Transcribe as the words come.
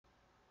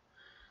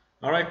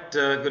All right,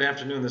 good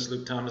afternoon. This is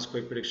Luke Thomas,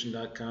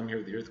 QuakePrediction.com here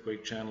with the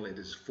Earthquake Channel. It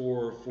is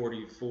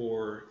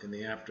 4:44 in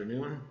the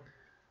afternoon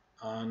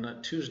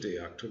on Tuesday,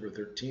 October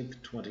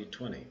 13th,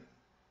 2020.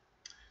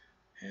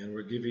 And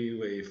we're giving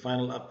you a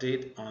final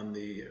update on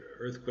the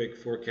earthquake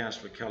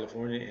forecast for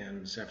California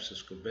and San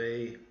Francisco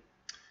Bay.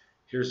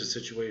 Here's the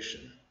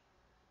situation.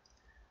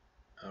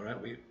 All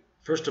right,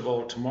 first of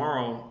all,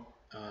 tomorrow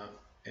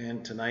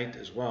and tonight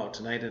as well,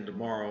 tonight and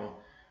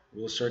tomorrow,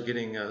 we'll start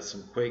getting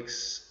some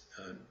quakes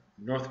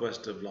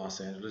northwest of Los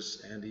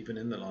Angeles and even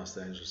in the Los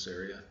Angeles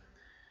area,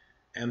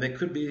 and they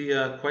could be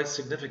quite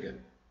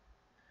significant.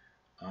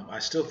 I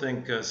still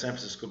think San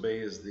Francisco Bay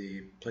is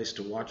the place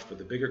to watch for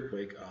the bigger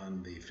quake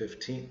on the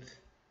 15th,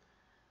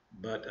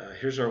 but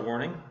here's our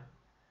warning.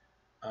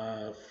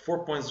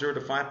 4.0 to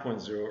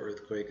 5.0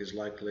 earthquake is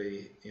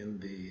likely in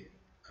the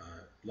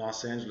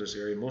Los Angeles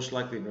area, most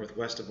likely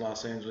northwest of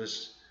Los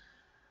Angeles,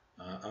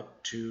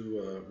 up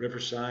to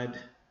Ridgecrest,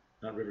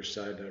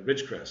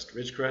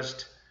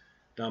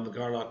 down the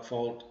Garlock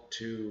Fault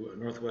to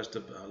northwest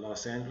of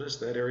Los Angeles.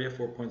 That area,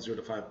 4.0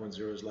 to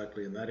 5.0 is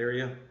likely in that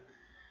area.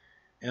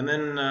 And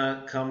then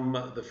come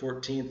the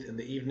 14th in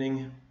the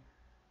evening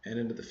and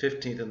into the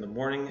 15th in the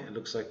morning, it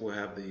looks like we'll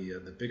have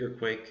the bigger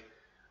quake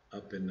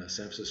up in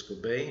San Francisco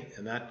Bay,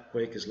 and that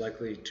quake is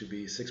likely to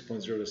be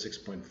 6.0 to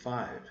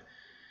 6.5.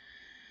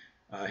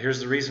 Here's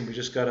the reason. We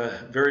just got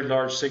a very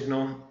large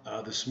signal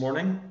this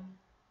morning,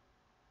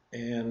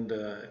 and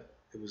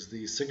it was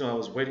the signal I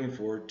was waiting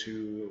for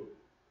to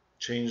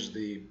change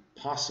the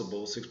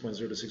possible 6.0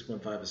 to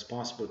 6.5 is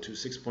possible to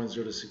 6.0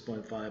 to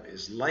 6.5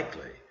 is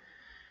likely.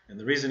 And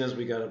the reason is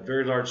we got a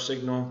very large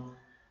signal,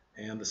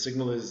 and the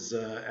signal is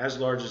as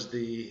large as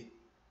the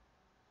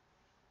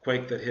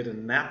quake that hit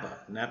in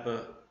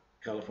Napa,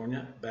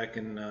 California, back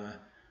in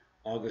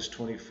August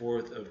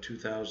 24th of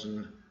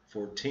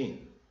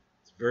 2014.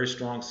 It's a very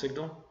strong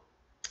signal.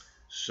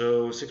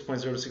 So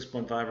 6.0 to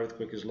 6.5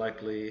 earthquake is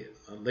likely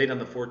late on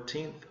the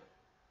 14th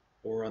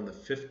or on the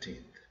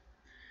 15th.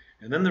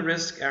 And then the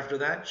risk after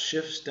that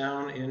shifts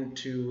down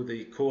into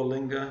the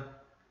Coalinga,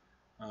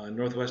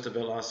 northwest of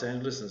Los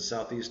Angeles and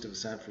southeast of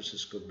San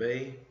Francisco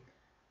Bay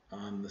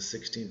on the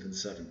 16th and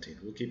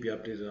 17th. We'll keep you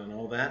updated on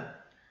all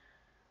that.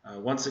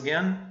 Once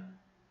again,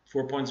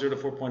 4.0 to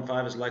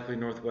 4.5 is likely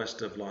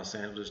northwest of Los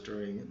Angeles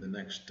during the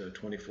next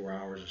 24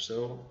 hours or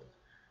so,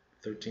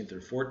 13th or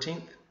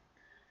 14th.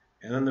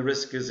 And then the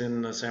risk is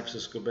in San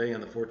Francisco Bay on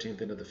the 14th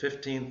into the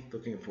 15th,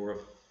 looking for a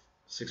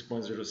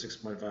 6.0 to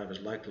 6.5 is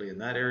likely in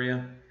that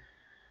area.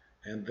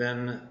 And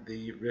then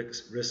the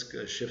risk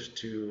shifts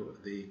to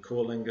the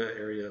Coalinga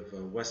area of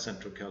West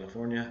Central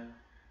California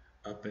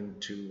up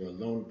into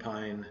Lone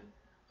Pine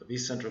of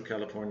East Central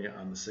California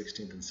on the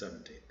 16th and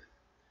 17th.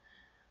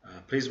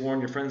 Please warn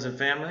your friends and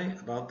family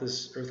about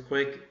this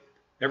earthquake.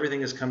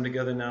 Everything has come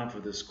together now for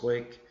this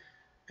quake,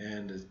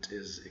 and it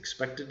is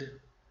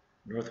expected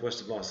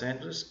northwest of Los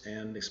Angeles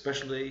and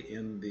especially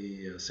in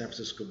the San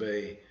Francisco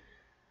Bay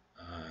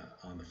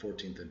on the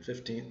 14th and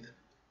 15th.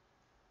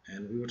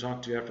 And we will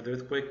talk to you after the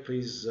earthquake.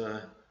 Please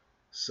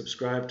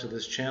subscribe to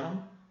this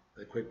channel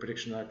at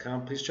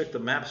QuakePrediction.com. Please check the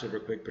maps over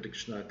at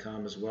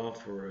QuakePrediction.com as well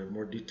for a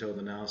more detailed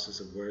analysis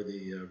of where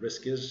the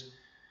risk is.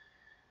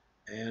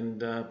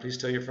 And please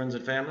tell your friends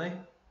and family,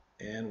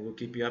 and we'll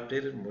keep you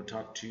updated, and we'll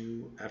talk to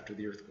you after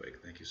the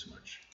earthquake. Thank you so much.